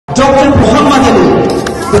Dr. Muhammad Ali,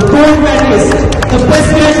 the gold medalist, the best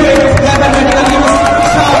graduate of Lab Medical University,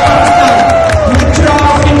 Pakistan, lecturer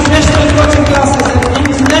of international coaching classes and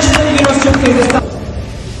International University of Kyrgyzstan.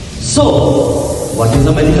 So, what is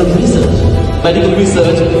a medical research? Medical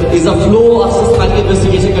research is a flow of systematic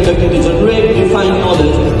investigation conducted to generate refined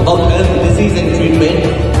knowledge about health, disease and treatment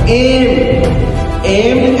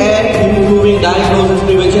aimed at improving diagnosis,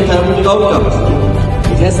 prevention, therapeutic outcomes.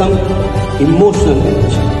 It has some emotional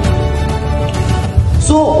dimension.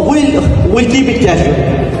 So we'll keep it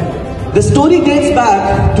casual. The story dates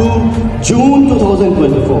back to June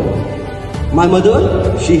 2024. My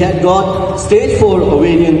mother, she had got stage 4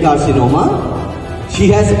 ovarian carcinoma. She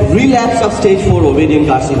has relapse of stage 4 ovarian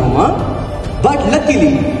carcinoma. But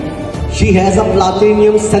luckily, she has a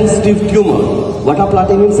platinum-sensitive tumor. What are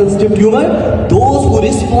platinum-sensitive tumor? Those who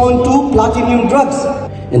respond to platinum drugs.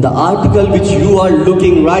 In the article which you are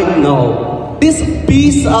looking right now, this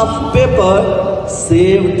piece of paper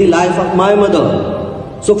saved the life of my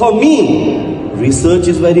mother. So for me, research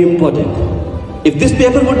is very important. If this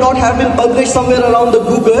paper would not have been published somewhere around the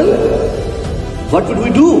Google, what would we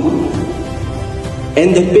do?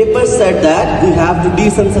 And the paper said that we have to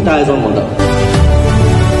desensitize our mother.